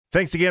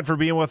Thanks again for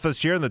being with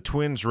us here in the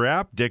Twins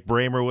Wrap. Dick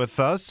Bramer with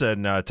us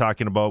and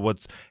talking about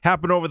what's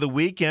happened over the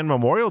weekend,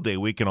 Memorial Day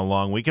weekend, a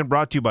long weekend,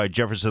 brought to you by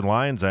Jefferson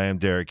Lions. I am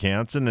Derek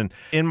Hansen. And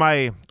in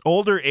my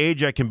older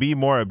age, I can be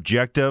more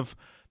objective.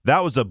 That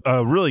was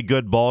a really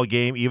good ball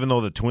game, even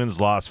though the Twins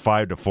lost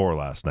 5-4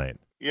 last night.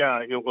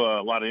 Yeah,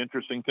 a lot of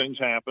interesting things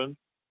happened.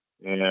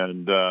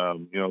 And,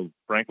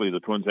 frankly, the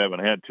Twins haven't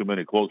had too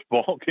many close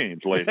ball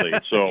games lately.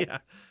 So, Yeah.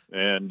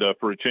 And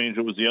for a change,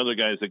 it was the other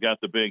guys that got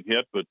the big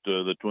hit, but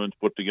the Twins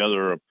put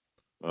together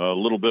a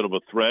little bit of a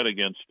threat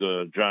against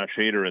Josh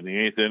Hader in the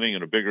eighth inning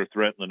and a bigger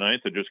threat in the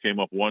ninth. It just came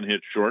up one hit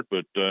short,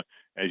 but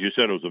as you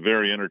said, it was a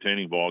very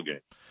entertaining ball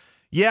game.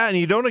 Yeah, and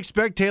you don't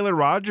expect Taylor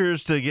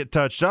Rogers to get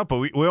touched up, but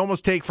we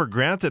almost take for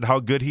granted how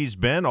good he's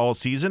been all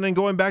season and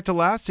going back to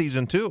last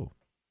season, too.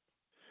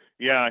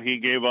 Yeah, he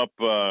gave up,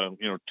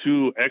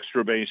 two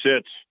extra base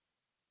hits,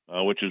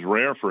 which is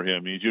rare for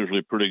him. He's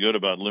usually pretty good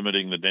about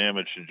limiting the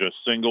damage to just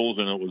singles,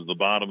 and it was the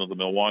bottom of the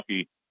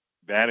Milwaukee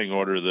batting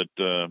order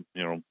that,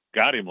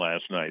 got him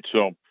last night.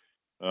 So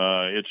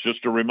it's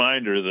just a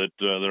reminder that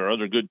there are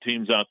other good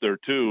teams out there,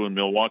 too, and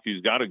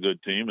Milwaukee's got a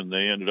good team, and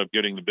they ended up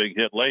getting the big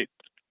hit late.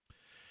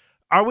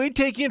 Are we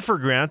taking for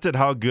granted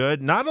how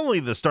good not only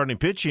the starting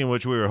pitching,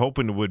 which we were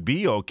hoping would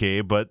be okay,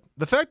 but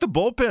the fact the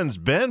bullpen's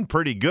been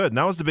pretty good? And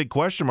that was the big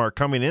question mark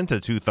coming into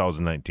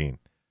 2019.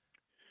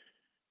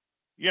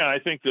 Yeah, I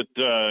think that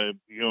the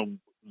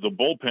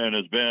bullpen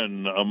has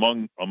been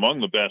among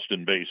the best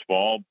in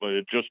baseball, but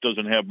it just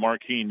doesn't have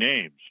marquee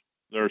names.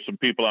 There are some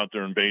people out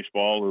there in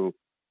baseball who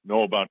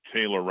know about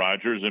Taylor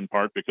Rogers in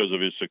part because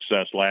of his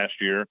success last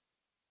year.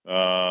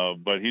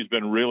 But he's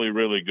been really,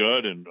 really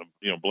good. And,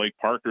 Blake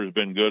Parker has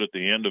been good at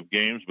the end of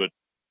games, but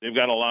they've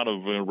got a lot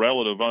of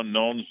relative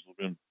unknowns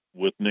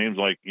with names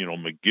like,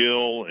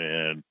 McGill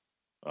and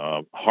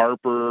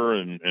Harper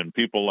and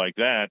people like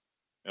that.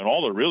 And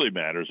all that really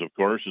matters, of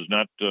course, is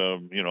not,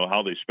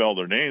 how they spell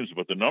their names,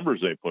 but the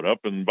numbers they put up.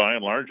 And by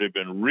and large, they've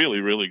been really,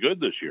 really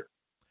good this year.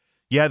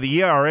 Yeah,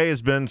 the ERA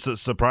has been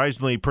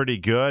surprisingly pretty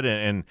good,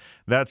 and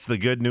that's the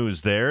good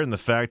news there. And the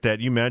fact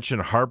that you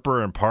mentioned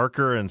Harper and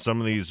Parker and some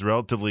of these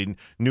relatively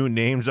new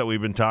names that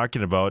we've been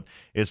talking about,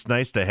 it's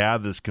nice to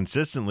have this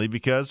consistently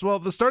because, well,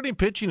 the starting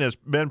pitching has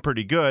been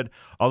pretty good,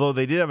 although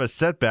they did have a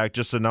setback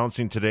just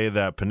announcing today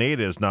that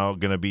Pineda is now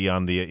going to be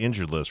on the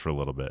injured list for a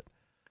little bit.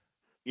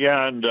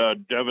 Yeah, and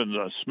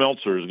Devin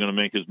Smeltzer is going to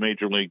make his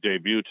major league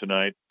debut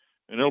tonight.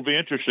 And it'll be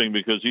interesting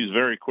because he's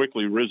very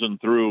quickly risen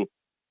through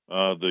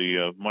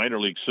the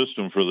minor league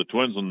system for the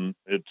Twins, and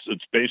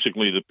it's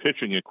basically the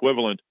pitching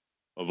equivalent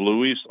of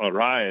Luis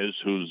Arraez,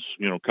 who's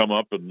come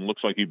up and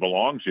looks like he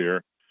belongs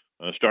here,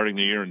 starting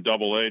the year in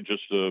Double-A,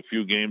 just a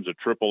few games at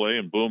Triple-A,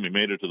 and boom, he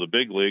made it to the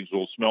big leagues.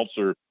 Well,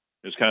 Smeltzer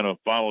has kind of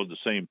followed the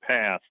same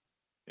path,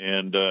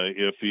 and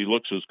if he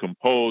looks as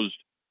composed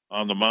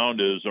on the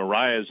mound as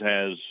Arraez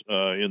has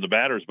in the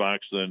batter's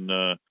box,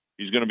 then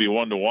he's going to be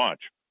one to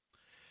watch.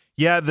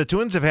 Yeah, the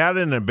Twins have had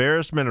an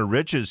embarrassment of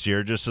riches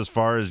here just as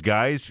far as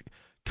guys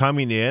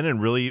coming in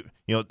and really,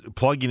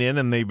 plugging in,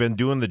 and they've been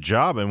doing the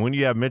job. And when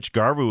you have Mitch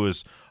Garver, who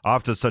is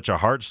off to such a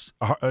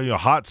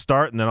hot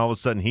start, and then all of a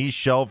sudden he's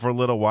shelved for a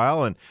little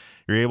while, and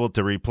you're able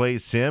to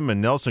replace him,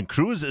 and Nelson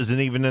Cruz isn't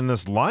even in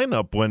this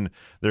lineup when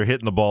they're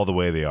hitting the ball the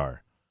way they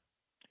are.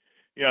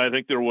 Yeah, I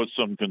think there was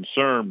some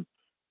concern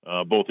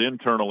both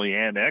internally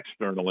and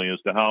externally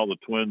as to how the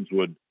Twins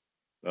would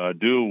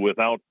do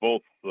without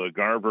both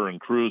Garver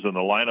and Cruz in the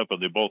lineup,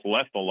 and they both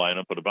left the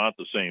lineup at about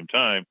the same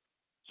time.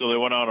 So they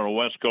went out on a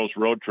West Coast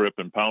road trip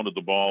and pounded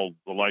the ball,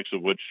 the likes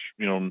of which,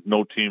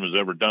 no team has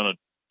ever done it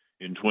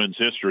in Twins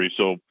history.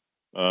 So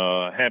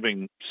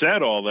having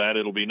said all that,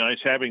 it'll be nice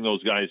having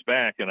those guys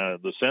back. And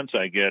the sense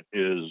I get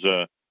is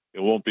it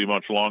won't be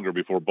much longer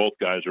before both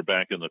guys are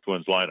back in the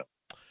Twins lineup.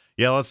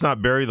 Yeah, let's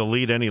not bury the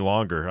lead any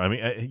longer. I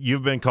mean,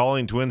 you've been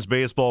calling Twins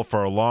baseball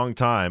for a long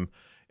time.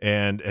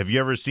 And have you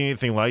ever seen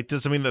anything like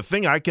this? I mean, the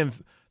thing I can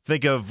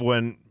think of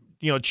when,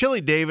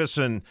 Chili Davis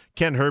and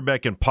Ken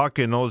Herbeck and Puck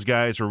and those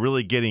guys were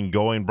really getting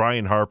going,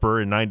 Brian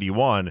Harper in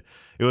 91,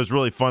 it was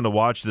really fun to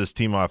watch this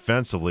team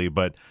offensively.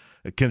 But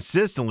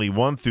consistently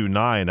 1 through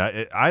 9,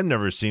 I've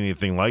never seen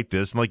anything like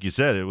this. And like you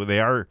said, they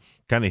are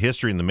kind of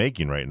history in the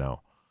making right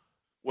now.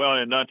 Well,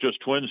 and not just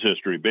Twins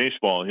history,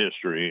 baseball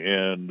history.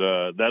 And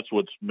that's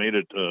what's made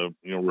it,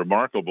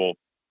 remarkable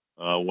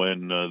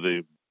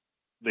when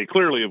they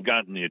clearly have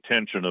gotten the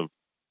attention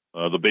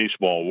of the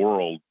baseball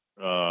world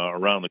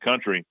around the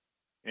country.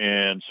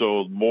 And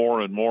so more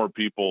and more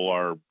people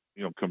are,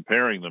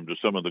 comparing them to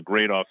some of the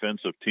great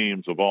offensive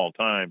teams of all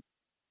time.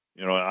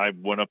 I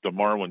went up to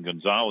Marwin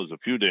Gonzalez a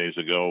few days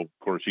ago. Of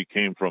course, he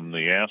came from the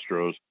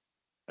Astros,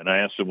 and I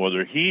asked him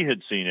whether he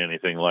had seen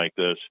anything like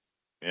this.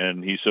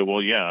 And he said,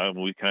 well, yeah,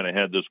 we kind of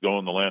had this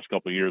going the last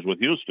couple of years with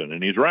Houston.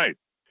 And he's right.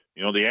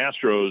 The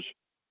Astros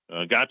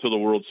got to the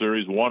World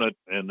Series, won it,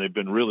 and they've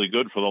been really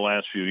good for the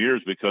last few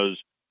years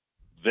because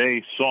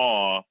they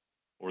saw,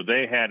 or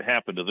they had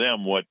happen to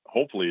them, what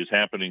hopefully is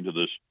happening to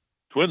this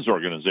Twins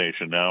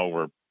organization now,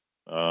 where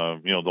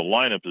the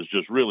lineup is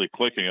just really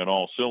clicking on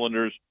all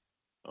cylinders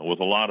with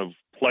a lot of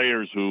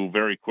players who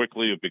very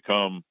quickly have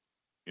become,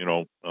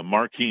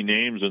 marquee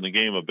names in the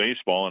game of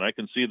baseball, and I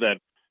can see that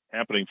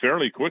happening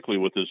fairly quickly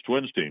with this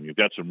Twins team. You've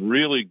got some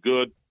really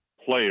good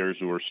players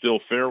who are still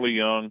fairly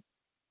young.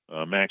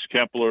 Max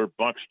Kepler,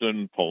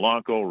 Buxton,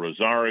 Polanco,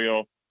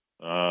 Rosario.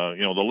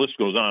 The list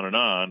goes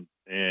on,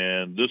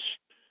 and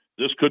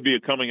this could be a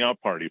coming out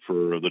party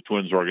for the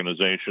Twins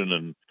organization,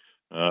 and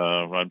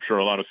I'm sure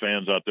a lot of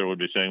fans out there would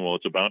be saying, well,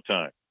 it's about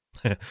time.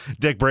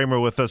 Dick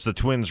Bramer with us, the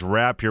Twins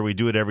Wrap here. We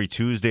do it every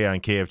Tuesday on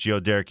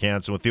KFGO. Derek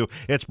Hansen with you.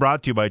 It's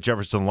brought to you by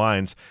Jefferson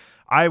Lines.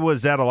 I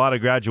was at a lot of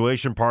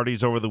graduation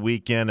parties over the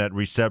weekend, at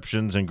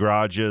receptions and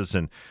garages,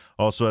 and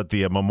also at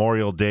the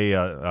Memorial Day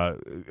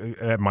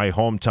at my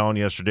hometown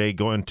yesterday,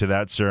 going to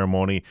that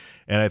ceremony.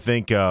 And I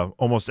think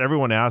almost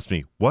everyone asked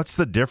me, what's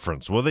the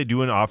difference? What are they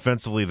doing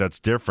offensively that's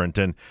different?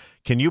 And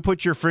can you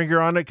put your finger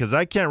on it? Because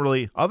I can't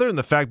really, other than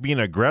the fact being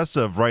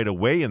aggressive right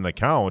away in the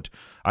count,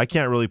 I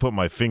can't really put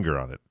my finger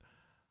on it.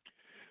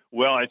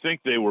 Well, I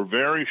think they were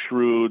very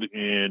shrewd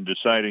in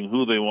deciding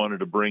who they wanted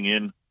to bring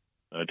in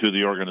to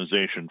the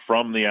organization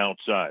from the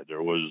outside.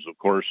 There was, of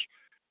course,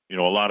 a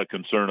lot of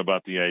concern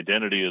about the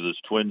identity of this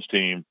Twins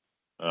team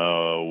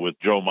with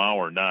Joe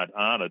Mauer not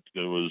on it. It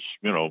was,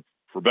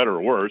 for better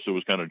or worse, it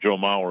was kind of Joe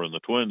Mauer and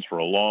the Twins for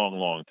a long,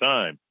 long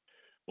time.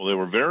 Well, they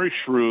were very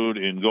shrewd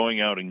in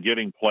going out and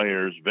getting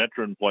players,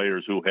 veteran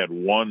players who had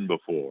won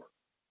before.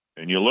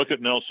 And you look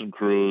at Nelson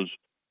Cruz,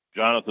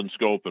 Jonathan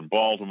Scope in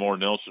Baltimore,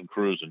 Nelson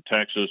Cruz in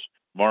Texas,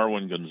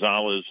 Marwin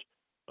Gonzalez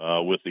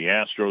with the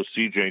Astros,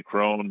 C.J.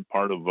 Cron,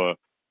 part of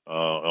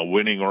a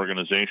winning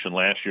organization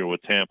last year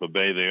with Tampa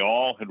Bay. They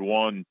all had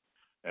won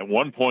at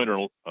one point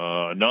or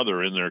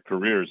another in their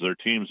careers. Their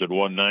teams had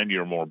won 90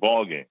 or more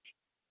ball games.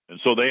 And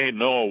so they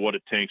know what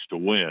it takes to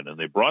win. And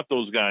they brought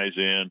those guys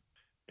in,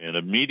 and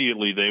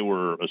immediately they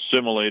were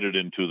assimilated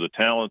into the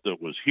talent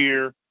that was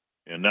here.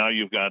 And now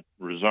you've got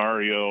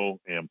Rosario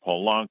and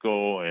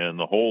Polanco and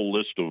the whole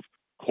list of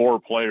core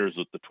players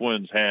that the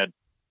Twins had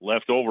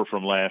left over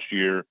from last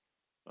year.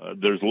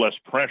 There's less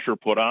pressure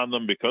put on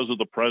them because of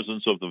the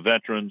presence of the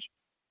veterans,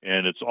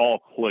 and it's all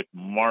clicked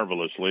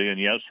marvelously. And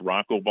yes,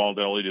 Rocco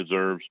Baldelli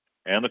deserves,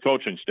 and the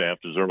coaching staff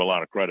deserve a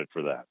lot of credit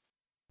for that.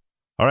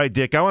 All right,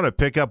 Dick, I want to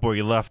pick up where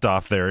you left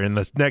off there in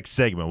this next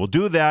segment. We'll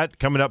do that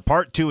coming up,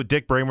 part 2 with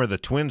Dick Bramer, the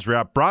Twins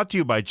Wrap, brought to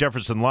you by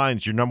Jefferson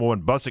Lines, your number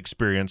one bus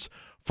experience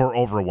for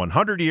over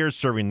 100 years,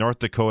 serving North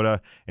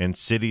Dakota and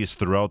cities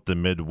throughout the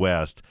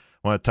Midwest.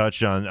 I want to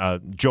touch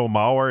on Joe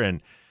Mauer,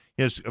 and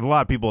a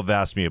lot of people have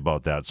asked me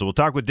about that. So we'll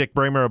talk with Dick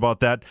Bramer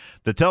about that.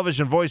 The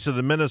television voice of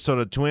the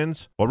Minnesota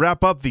Twins. We'll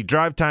wrap up the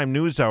Drive Time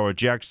News Hour with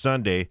Jack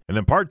Sunday. And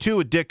then part 2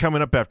 with Dick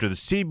coming up after the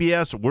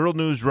CBS World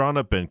News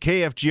Roundup and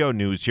KFGO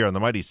News here on the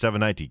mighty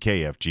 790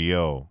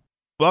 KFGO.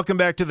 Welcome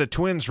back to the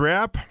Twins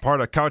Wrap, part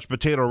of Couch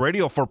Potato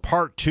Radio for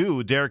part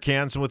 2. Derek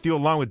Hansen with you,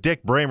 along with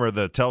Dick Bramer,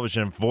 the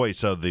television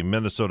voice of the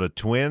Minnesota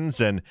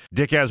Twins. And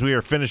Dick, as we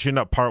are finishing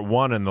up part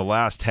 1 in the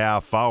last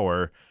half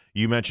hour,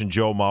 you mentioned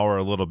Joe Mauer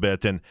a little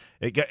bit, and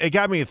it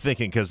got me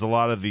thinking, because a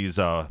lot of these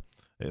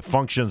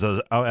functions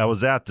I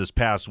was at this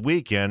past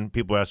weekend,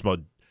 people asked about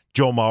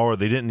Joe Mauer.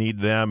 They didn't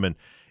need them, and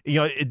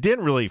it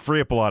didn't really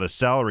free up a lot of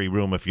salary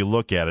room if you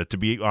look at it, to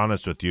be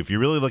honest with you. If you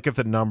really look at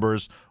the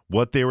numbers,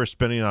 what they were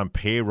spending on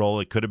payroll,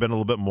 it could have been a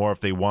little bit more if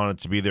they wanted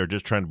to be there,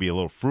 just trying to be a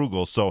little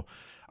frugal. So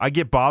I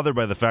get bothered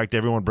by the fact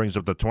everyone brings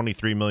up the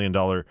 $23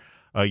 million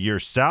a year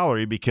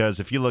salary, because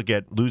if you look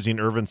at losing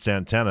Irvin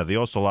Santana, they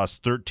also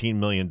lost $13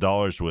 million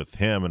with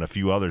him and a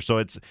few others.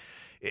 So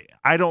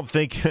I don't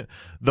think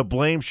the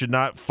blame should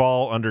not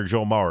fall under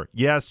Joe Mauer.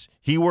 Yes,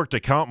 he worked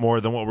a count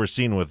more than what we're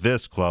seeing with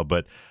this club,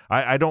 but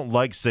I don't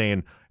like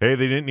saying, hey,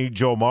 they didn't need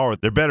Joe Mauer.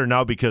 They're better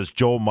now because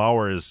Joe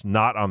Mauer is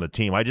not on the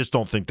team. I just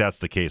don't think that's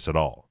the case at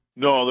all.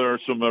 No, there are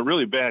some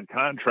really bad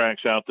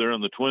contracts out there,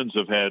 and the Twins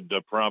have had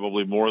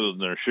probably more than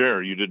their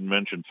share. You didn't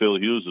mention Phil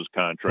Hughes'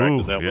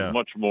 contract, and that was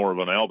much more of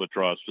an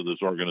albatross to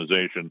this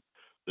organization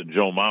than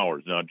Joe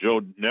Mauer's. Now,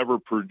 Joe never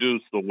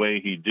produced the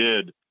way he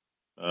did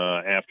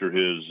after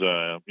his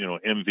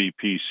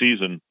MVP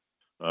season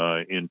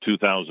in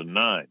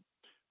 2009,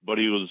 but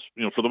he was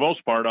for the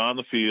most part on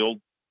the field,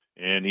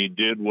 and he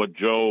did what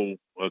Joe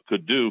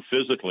could do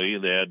physically.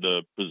 They had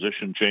a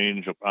position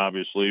change,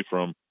 obviously,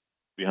 from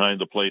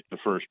behind the plate to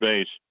first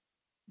base.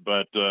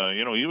 But,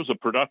 he was a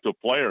productive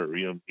player,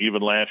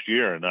 even last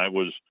year. And I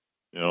was,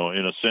 in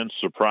a sense,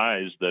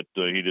 surprised that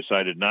he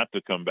decided not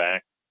to come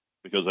back,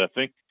 because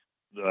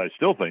I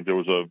still think there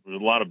was a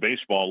lot of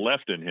baseball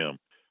left in him.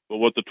 But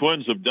what the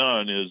Twins have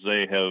done is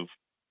they have,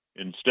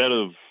 instead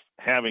of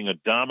having a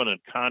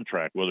dominant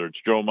contract, whether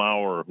it's Joe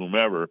Mauer or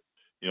whomever,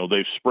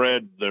 they've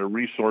spread their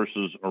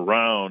resources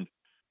around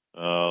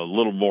a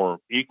little more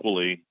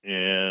equally,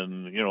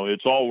 and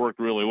it's all worked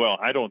really well.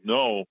 I don't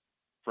know,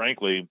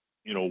 frankly,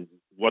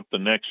 what the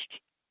next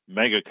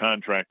mega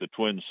contract the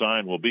Twins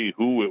sign will be,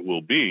 who it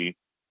will be.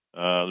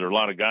 There are a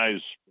lot of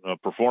guys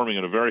performing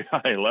at a very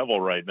high level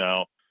right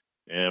now,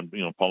 and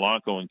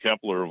Polanco and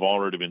Kepler have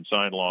already been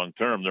signed long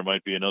term. There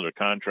might be another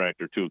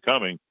contract or two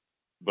coming,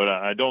 but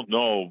I don't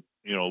know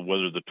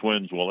whether the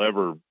Twins will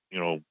ever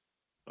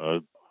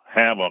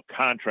have a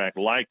contract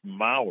like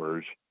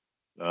Mauer's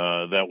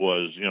that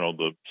was,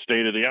 the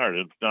state of the art.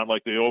 It's not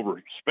like they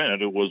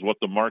overspent. It was what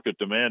the market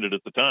demanded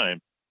at the time.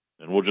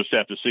 And we'll just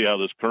have to see how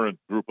this current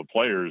group of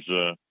players,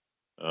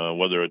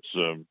 whether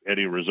it's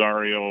Eddie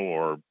Rosario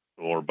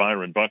or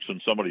Byron Buxton,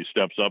 somebody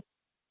steps up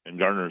and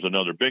garners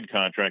another big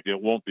contract.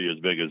 It won't be as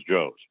big as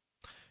Joe's.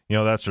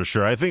 That's for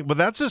sure. I think, but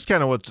that's just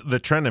kind of what's the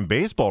trend in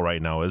baseball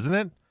right now, isn't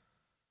it?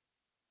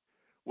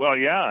 Well,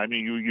 yeah. I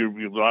mean,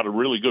 you've a lot of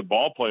really good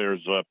ball players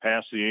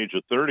past the age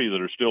of 30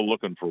 that are still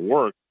looking for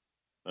work.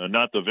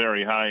 Not the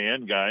very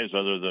high-end guys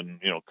other than,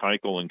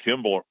 Keuchel and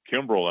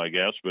Kimbrel, I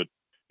guess. But,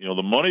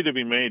 the money to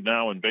be made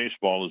now in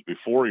baseball is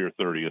before your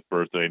 30th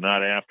birthday,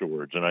 not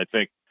afterwards. And I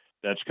think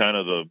that's kind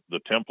of the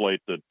template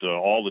that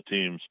all the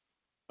teams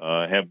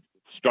have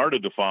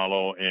started to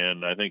follow,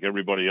 and I think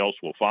everybody else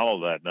will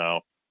follow that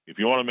now. If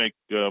you want to make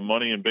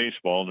money in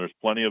baseball, and there's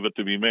plenty of it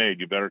to be made,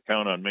 you better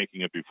count on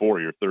making it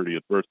before your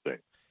 30th birthday.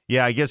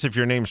 Yeah, I guess if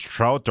your name's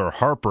Trout or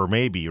Harper,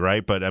 maybe,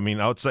 right? But, I mean,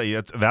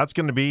 outside, that's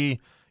going to be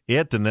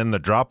it, and then the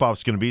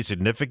drop-off's going to be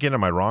significant.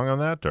 Am I wrong on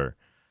that? Or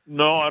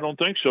no, I don't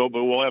think so,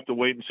 but we'll have to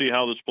wait and see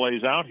how this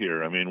plays out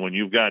here. I mean, when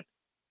you've got,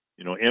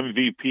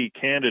 MVP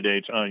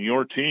candidates on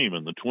your team,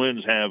 and the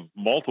Twins have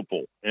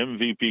multiple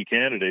MVP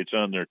candidates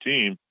on their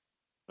team,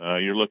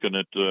 you're looking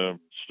at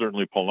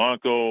certainly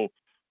Polanco,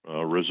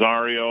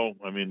 Rosario.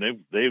 I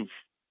mean, they've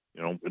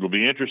it'll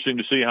be interesting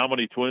to see how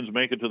many Twins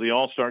make it to the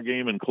All-Star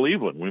game in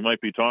Cleveland. We might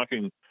be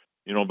talking,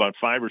 about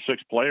 5 or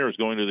 6 players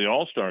going to the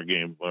All-Star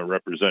game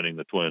representing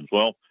the Twins.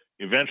 Well,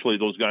 eventually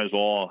those guys will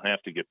all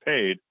have to get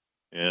paid,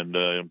 and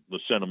the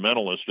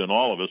sentimentalist in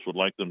all of us would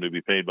like them to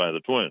be paid by the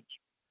Twins.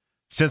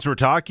 Since we're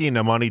talking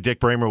money, Dick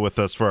Bramer with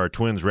us for our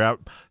Twins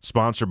Wrap,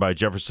 sponsored by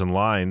Jefferson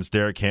Lines.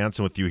 Derek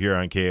Hansen with you here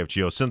on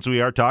KFGO. Since we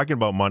are talking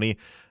about money,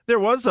 there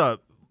was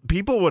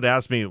people would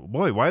ask me,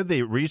 boy, why did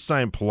they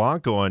re-sign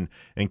Polanco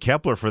and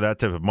Kepler for that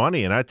type of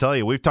money? And I tell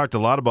you, we've talked a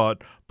lot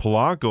about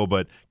Polanco,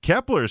 but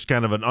Kepler is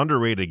kind of an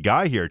underrated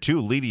guy here, too,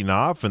 leading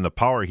off and the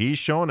power he's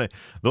shown.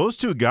 Those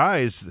two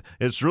guys,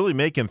 it's really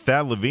making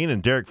Thad Levine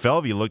and Derek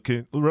Felvey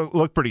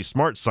look pretty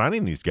smart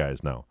signing these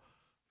guys now.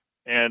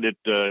 And it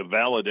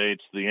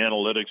validates the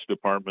analytics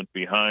department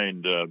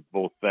behind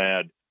both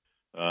Thad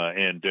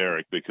and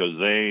Derek, because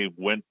they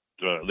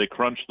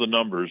crunched the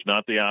numbers,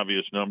 not the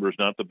obvious numbers,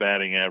 not the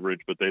batting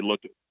average, but they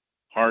looked at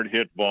hard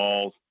hit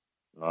balls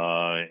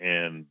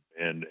and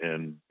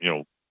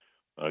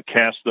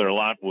cast their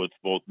lot with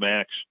both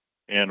Max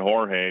and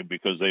Jorge,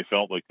 because they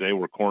felt like they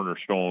were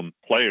cornerstone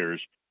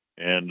players.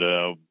 And,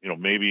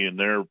 maybe in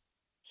their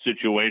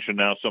situation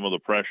now, some of the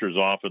pressure's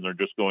off and they're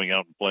just going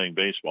out and playing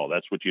baseball.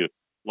 That's what you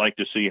like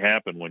to see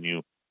happen when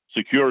you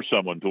secure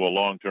someone to a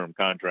long-term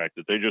contract,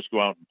 that they just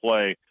go out and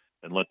play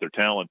and let their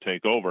talent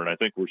take over. And I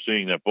think we're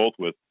seeing that both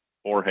with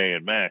Jorge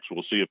and Max.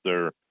 We'll see if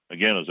there,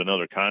 again, is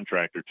another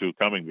contract or two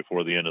coming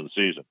before the end of the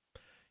season.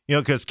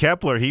 Because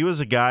Kepler, he was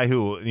a guy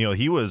who,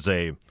 he was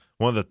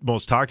one of the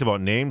most talked about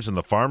names in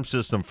the farm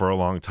system for a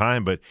long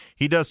time, but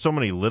he does so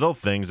many little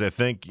things. I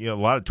think, a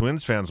lot of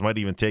Twins fans might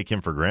even take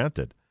him for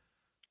granted.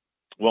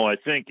 Well, I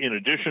think in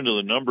addition to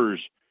the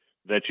numbers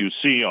that you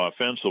see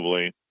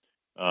offensively,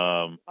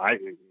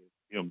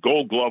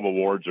 Gold Glove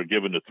awards are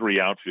given to 3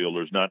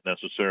 outfielders, not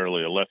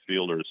necessarily a left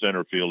fielder, a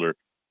center fielder,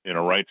 and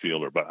a right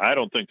fielder. But I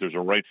don't think there's a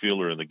right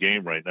fielder in the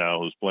game right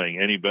now who's playing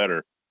any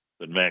better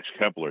than Max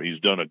Kepler. He's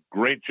done a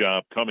great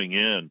job coming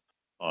in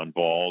on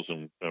balls,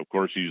 and of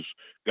course he's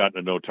gotten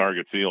to know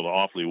target field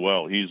awfully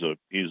well. He's a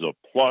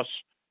plus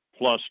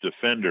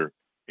defender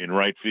in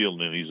right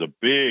field, and he's a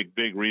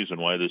big reason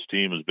why this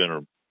team has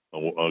been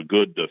a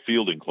good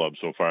fielding club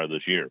so far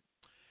this year.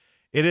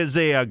 It is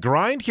a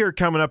grind here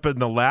coming up in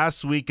the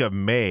last week of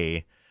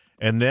May,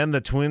 and then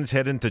the Twins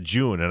head into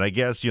June. And I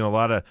guess,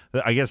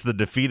 the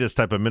defeatist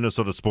type of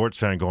Minnesota sports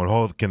fan going,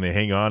 oh, can they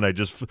hang on?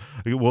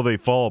 Will they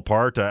fall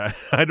apart? I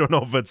don't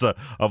know if it's a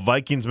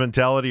Vikings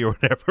mentality or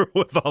whatever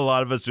with a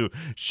lot of us who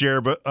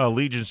share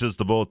allegiances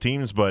to both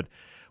teams, but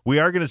we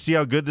are going to see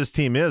how good this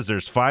team is.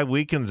 There's 5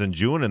 weekends in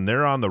June, and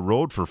they're on the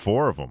road for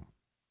 4 of them.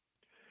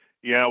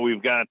 Yeah,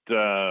 we've got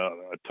a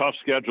tough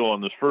schedule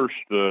on this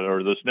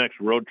next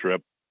road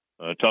trip.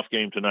 A tough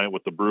game tonight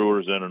with the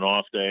Brewers and an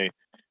off day.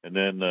 And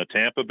then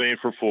Tampa Bay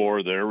for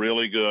 4. They're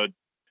really good.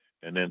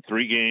 And then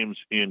 3 games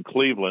in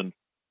Cleveland.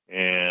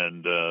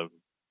 And to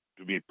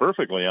be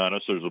perfectly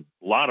honest, there's a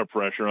lot of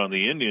pressure on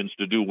the Indians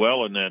to do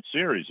well in that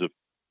series. If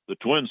the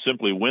Twins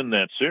simply win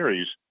that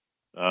series,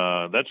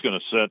 that's going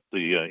to set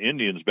the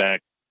Indians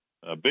back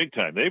big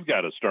time. They've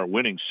got to start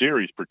winning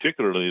series,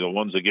 particularly the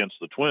ones against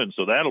the Twins.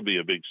 So that'll be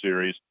a big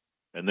series.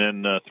 And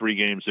then 3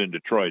 games in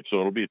Detroit.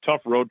 So it'll be a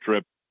tough road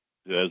trip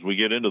as we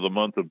get into the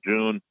month of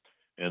June.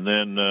 And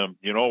then,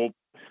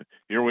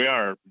 here we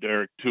are,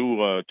 Derek,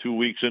 2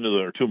 months into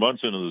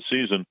the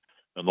season,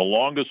 and the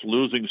longest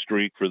losing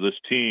streak for this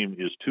team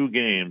is 2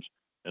 games,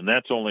 and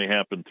that's only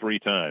happened 3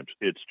 times.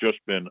 It's just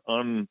been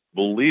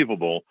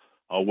unbelievable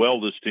how well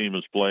this team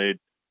has played.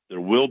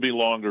 There will be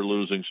longer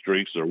losing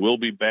streaks. There will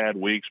be bad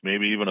weeks,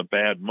 maybe even a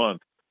bad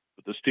month,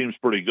 but this team's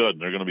pretty good,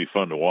 and they're going to be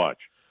fun to watch.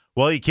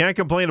 Well, you can't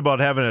complain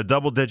about having a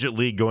double-digit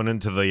lead going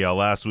into the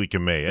last week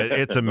of May.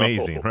 It's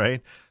amazing, No,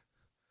 right?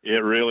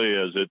 it really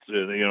is. It's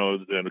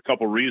and a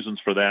couple reasons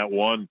for that.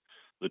 One,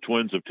 the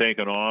Twins have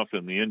taken off,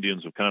 and the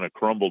Indians have kind of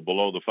crumbled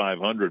below the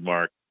 500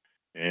 mark,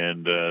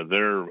 and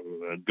they're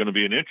going to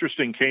be an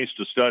interesting case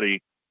to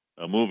study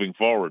moving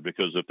forward,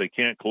 because if they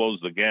can't close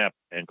the gap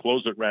and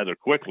close it rather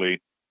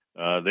quickly,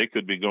 they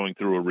could be going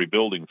through a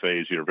rebuilding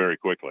phase here very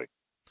quickly.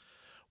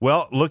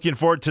 Well, looking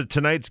forward to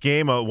tonight's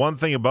game. One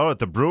thing about it,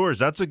 the Brewers,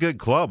 that's a good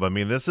club. I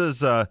mean, this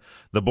is the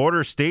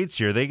border states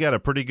here. They got a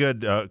pretty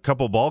good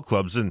couple ball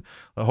clubs, and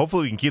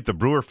hopefully we can keep the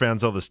Brewer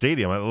fans out of the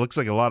stadium. It looks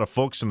like a lot of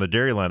folks from the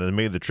Dairyland have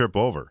made the trip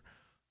over.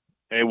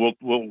 Hey,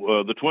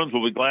 the Twins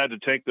will be glad to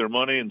take their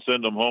money and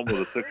send them home with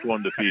a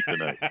 6-1 defeat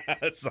tonight.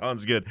 That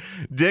sounds good.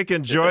 Dick,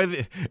 enjoy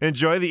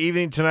the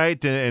evening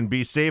tonight, and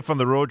be safe on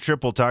the road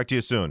trip. We'll talk to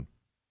you soon.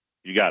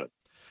 You got it.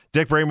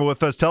 Dick Bramer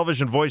with us,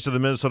 television voice of the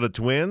Minnesota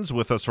Twins,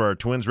 with us for our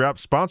Twins Wrap,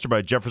 sponsored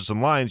by Jefferson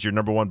Lines, your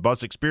number one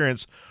bus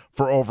experience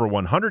for over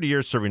 100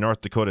 years, serving North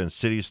Dakota and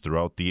cities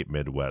throughout the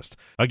Midwest.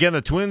 Again,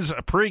 the Twins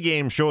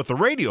pregame show with the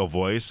radio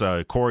voice,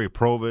 Corey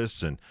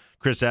Provis and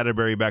Chris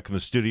Atterbury back in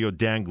the studio.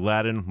 Dan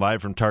Gladden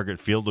live from Target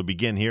Field will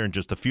begin here in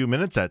just a few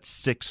minutes at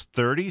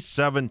 6:30.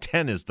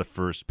 7:10 is the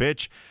first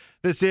pitch.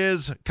 This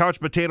is Couch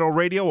Potato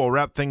Radio. We'll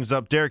wrap things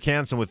up. Derek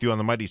Hansen with you on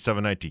the mighty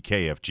 790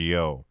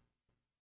 KFGO.